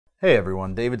Hey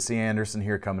everyone, David C. Anderson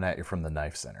here coming at you from the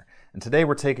KnifeCenter. And today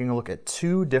we're taking a look at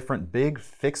two different big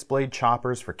fixed blade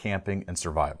choppers for camping and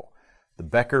survival. The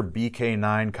Becker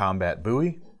BK9 combat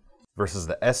buoy versus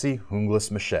the ESEE Junglas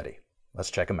machete.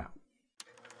 Let's check them out.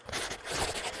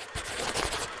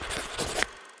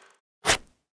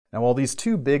 Now while these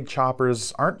two big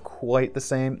choppers aren't quite the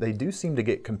same, they do seem to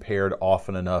get compared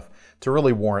often enough to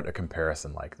really warrant a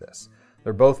comparison like this.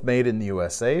 They're both made in the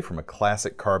USA from a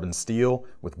classic carbon steel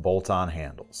with bolt-on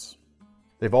handles.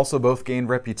 They've also both gained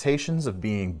reputations of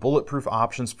being bulletproof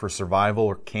options for survival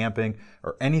or camping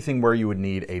or anything where you would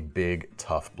need a big,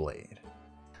 tough blade.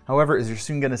 However, as you're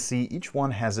soon going to see, each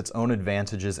one has its own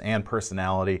advantages and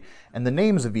personality, and the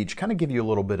names of each kind of give you a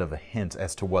little bit of a hint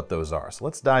as to what those are. So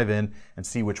let's dive in and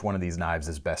see which one of these knives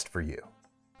is best for you.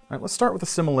 All right, let's start with the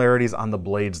similarities on the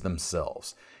blades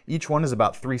themselves. Each one is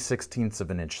about 3/16 of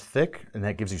an inch thick, and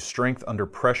that gives you strength under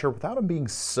pressure without them being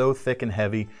so thick and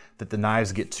heavy that the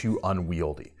knives get too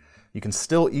unwieldy. You can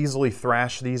still easily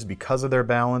thrash these because of their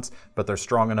balance, but they're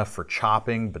strong enough for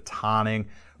chopping, batoning,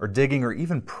 or digging, or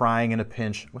even prying in a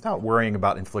pinch without worrying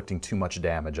about inflicting too much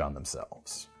damage on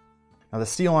themselves. Now the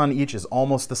steel on each is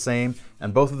almost the same,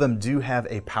 and both of them do have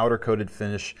a powder-coated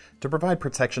finish to provide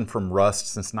protection from rust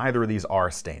since neither of these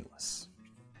are stainless.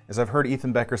 As I've heard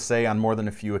Ethan Becker say on more than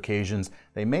a few occasions,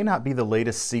 they may not be the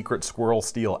latest secret squirrel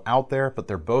steel out there, but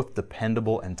they're both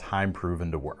dependable and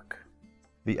time-proven to work.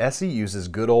 The ESEE uses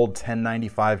good old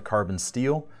 1095 carbon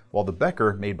steel, while the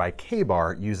Becker, made by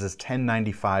KA-BAR, uses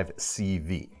 1095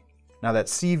 CV. Now that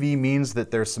CV means that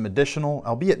there's some additional,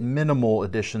 albeit minimal,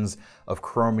 additions of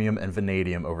chromium and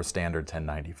vanadium over standard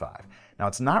 1095. Now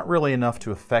it's not really enough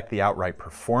to affect the outright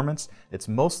performance, it's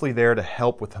mostly there to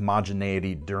help with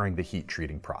homogeneity during the heat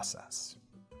treating process.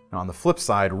 Now on the flip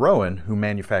side, Rowen, who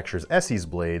manufactures ESEE's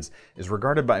blades, is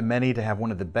regarded by many to have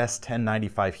one of the best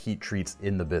 1095 heat treats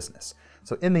in the business.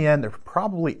 So in the end, there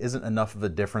probably isn't enough of a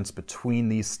difference between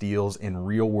these steels in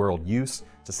real-world use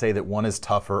to say that one is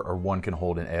tougher or one can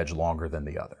hold an edge longer than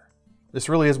the other. This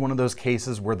really is one of those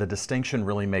cases where the distinction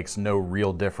really makes no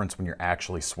real difference when you're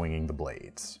actually swinging the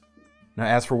blades. Now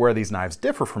as for where these knives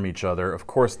differ from each other, of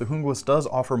course the Junglas does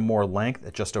offer more length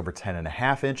at just over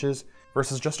 10.5 inches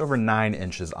versus just over 9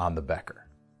 inches on the Becker.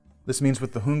 This means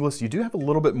with the Junglas you do have a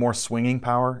little bit more swinging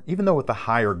power, even though with the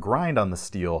higher grind on the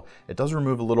steel, it does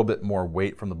remove a little bit more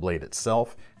weight from the blade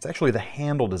itself. It's actually the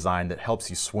handle design that helps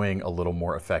you swing a little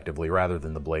more effectively rather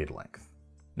than the blade length.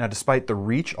 Now despite the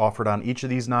reach offered on each of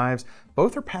these knives,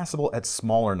 both are passable at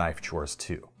smaller knife chores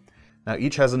too. Now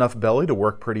each has enough belly to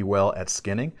work pretty well at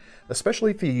skinning,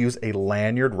 especially if you use a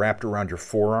lanyard wrapped around your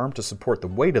forearm to support the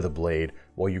weight of the blade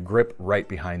while you grip right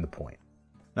behind the point.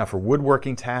 Now for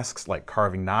woodworking tasks like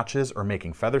carving notches or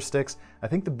making feather sticks, I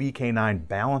think the BK9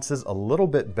 balances a little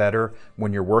bit better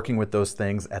when you're working with those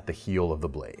things at the heel of the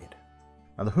blade.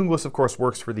 Now the Junglas of course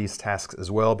works for these tasks as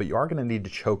well, but you are going to need to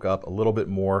choke up a little bit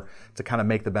more to kind of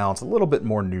make the balance a little bit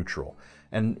more neutral.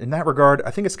 And in that regard,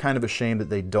 I think it's kind of a shame that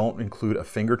they don't include a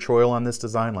finger choil on this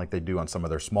design like they do on some of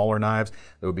their smaller knives.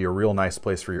 That would be a real nice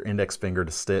place for your index finger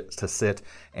to sit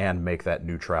and make that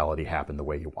neutrality happen the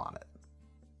way you want it.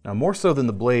 Now more so than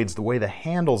the blades, the way the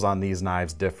handles on these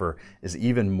knives differ is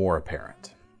even more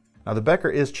apparent. Now the Becker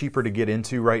is cheaper to get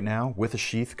into right now. With a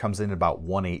sheath comes in at about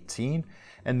 $118,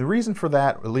 and the reason for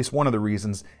that, or at least one of the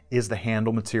reasons, is the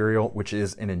handle material, which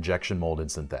is an injection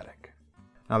molded synthetic.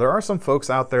 Now there are some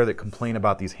folks out there that complain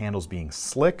about these handles being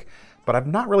slick, but I've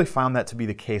not really found that to be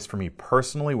the case for me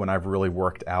personally when I've really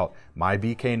worked out my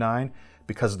BK9,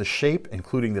 because the shape,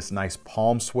 including this nice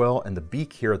palm swell and the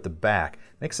beak here at the back,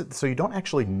 makes it so you don't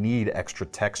actually need extra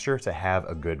texture to have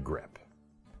a good grip.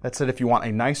 That said, if you want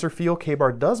a nicer feel,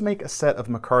 KA-BAR does make a set of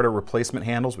micarta replacement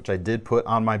handles, which I did put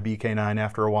on my BK9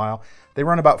 after a while. They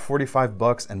run about 45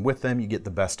 bucks, and with them you get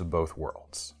the best of both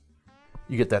worlds.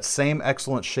 You get that same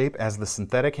excellent shape as the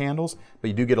synthetic handles, but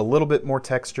you do get a little bit more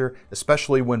texture,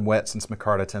 especially when wet, since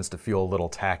micarta tends to feel a little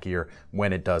tackier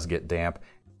when it does get damp.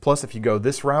 Plus, if you go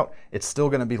this route, it's still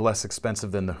going to be less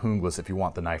expensive than the Junglas if you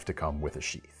want the knife to come with a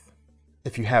sheath.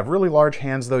 If you have really large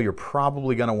hands though, you're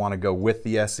probably going to want to go with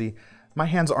the ESEE. My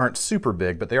hands aren't super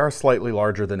big, but they are slightly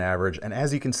larger than average, and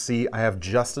as you can see, I have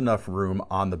just enough room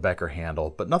on the Becker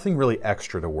handle, but nothing really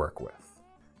extra to work with.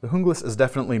 The Junglas is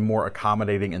definitely more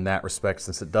accommodating in that respect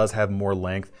since it does have more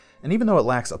length, and even though it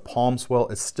lacks a palm swell,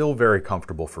 it's still very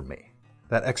comfortable for me.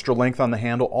 That extra length on the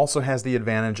handle also has the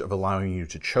advantage of allowing you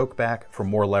to choke back for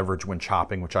more leverage when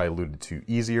chopping, which I alluded to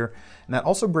easier, and that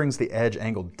also brings the edge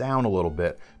angle down a little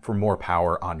bit for more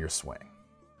power on your swing.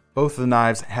 Both of the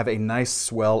knives have a nice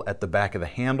swell at the back of the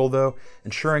handle though,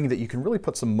 ensuring that you can really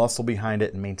put some muscle behind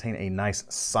it and maintain a nice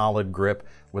solid grip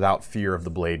without fear of the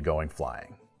blade going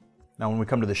flying. Now when we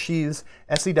come to the sheaths,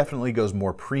 ESEE definitely goes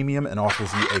more premium and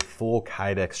offers you a full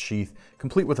Kydex sheath,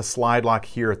 complete with a slide lock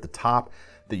here at the top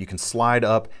that you can slide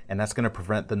up, and that's going to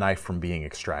prevent the knife from being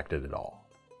extracted at all.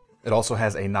 It also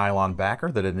has a nylon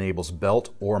backer that enables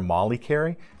belt or molly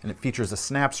carry, and it features a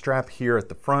snap strap here at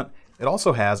the front. It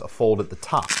also has a fold at the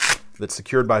top that's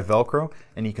secured by Velcro,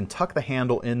 and you can tuck the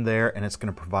handle in there and it's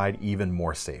going to provide even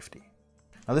more safety.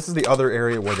 Now this is the other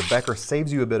area where the Becker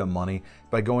saves you a bit of money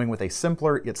by going with a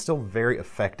simpler yet still very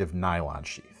effective nylon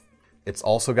sheath. It's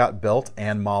also got belt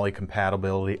and molly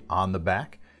compatibility on the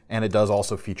back, and it does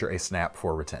also feature a snap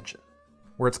for retention.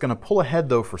 Where it's going to pull ahead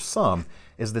though for some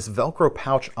is this Velcro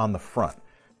pouch on the front.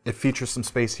 It features some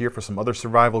space here for some other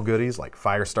survival goodies like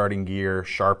fire starting gear,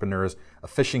 sharpeners, a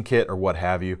fishing kit, or what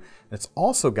have you. And it's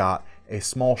also got a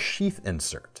small sheath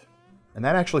insert. And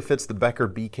that actually fits the Becker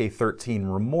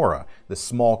BK13 Remora, this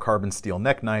small carbon steel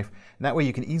neck knife, and that way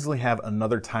you can easily have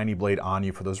another tiny blade on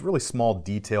you for those really small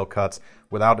detail cuts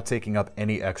without it taking up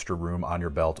any extra room on your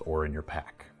belt or in your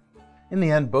pack. In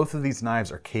the end, both of these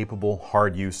knives are capable,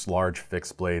 hard-use, large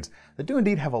fixed blades that do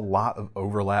indeed have a lot of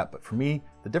overlap, but for me,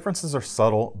 the differences are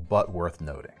subtle but worth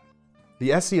noting. The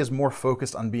ESEE is more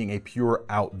focused on being a pure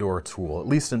outdoor tool, at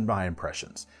least in my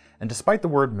impressions. And despite the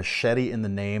word machete in the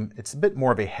name, it's a bit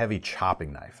more of a heavy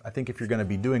chopping knife. I think if you're going to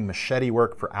be doing machete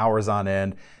work for hours on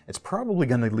end, it's probably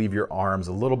going to leave your arms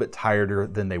a little bit tireder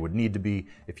than they would need to be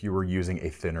if you were using a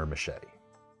thinner machete.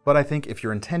 But I think if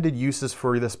your intended uses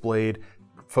for this blade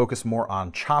focus more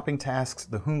on chopping tasks,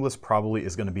 the Junglas probably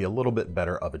is going to be a little bit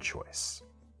better of a choice.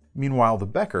 Meanwhile, the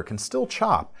Becker can still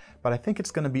chop, but I think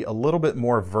it's going to be a little bit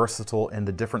more versatile in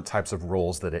the different types of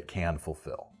roles that it can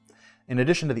fulfill. In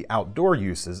addition to the outdoor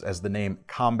uses, as the name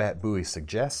combat buoy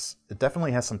suggests, it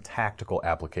definitely has some tactical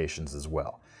applications as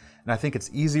well. And I think it's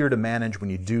easier to manage when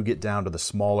you do get down to the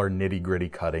smaller nitty-gritty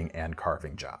cutting and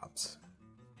carving jobs.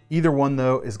 Either one,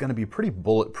 though, is going to be a pretty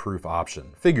bulletproof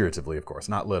option, figuratively of course,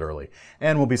 not literally,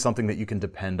 and will be something that you can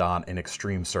depend on in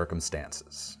extreme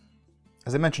circumstances.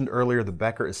 As I mentioned earlier, the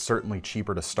Becker is certainly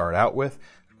cheaper to start out with,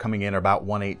 coming in at about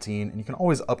 $118, and you can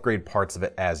always upgrade parts of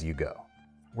it as you go.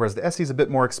 Whereas the ESEE is a bit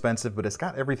more expensive, but it's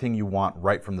got everything you want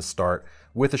right from the start,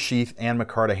 with a sheath and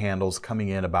micarta handles coming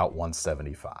in about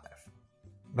 $175.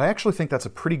 But I actually think that's a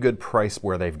pretty good price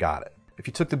where they've got it. If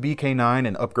you took the BK9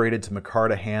 and upgraded to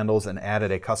micarta handles and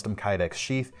added a custom Kydex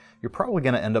sheath, you're probably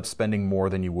going to end up spending more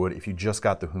than you would if you just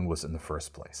got the Junglas in the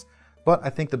first place. But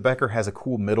I think the Becker has a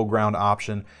cool middle ground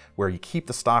option where you keep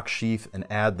the stock sheath and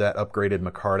add that upgraded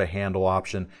micarta handle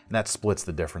option, and that splits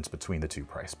the difference between the two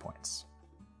price points.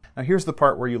 Now here's the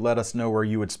part where you let us know where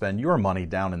you would spend your money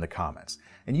down in the comments.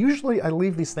 And usually I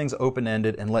leave these things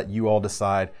open-ended and let you all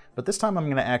decide, but this time I'm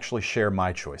going to actually share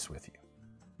my choice with you.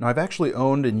 Now I've actually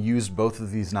owned and used both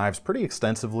of these knives pretty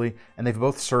extensively, and they've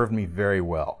both served me very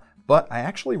well. But I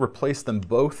actually replaced them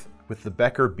both with the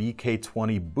Becker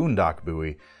BK20 Boondock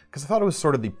Buoy because I thought it was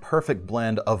sort of the perfect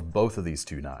blend of both of these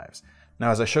two knives. Now,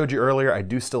 as I showed you earlier, I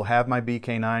do still have my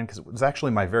BK9 because it was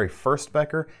actually my very first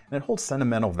Becker, and it holds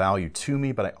sentimental value to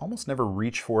me, but I almost never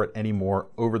reach for it anymore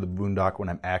over the Boondock when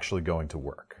I'm actually going to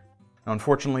work. Now,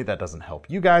 unfortunately, that doesn't help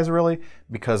you guys really,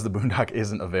 because the Boondock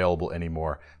isn't available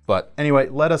anymore. But anyway,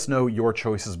 let us know your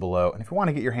choices below, and if you want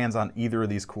to get your hands on either of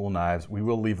these cool knives, we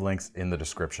will leave links in the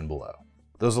description below.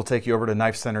 Those will take you over to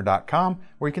KnifeCenter.com,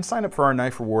 where you can sign up for our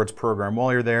Knife Rewards program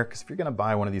while you're there, because if you're going to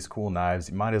buy one of these cool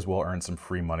knives, you might as well earn some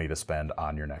free money to spend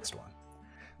on your next one.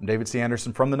 I'm David C.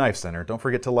 Anderson from the Knife Center. Don't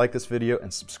forget to like this video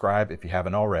and subscribe if you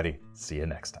haven't already. See you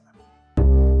next time.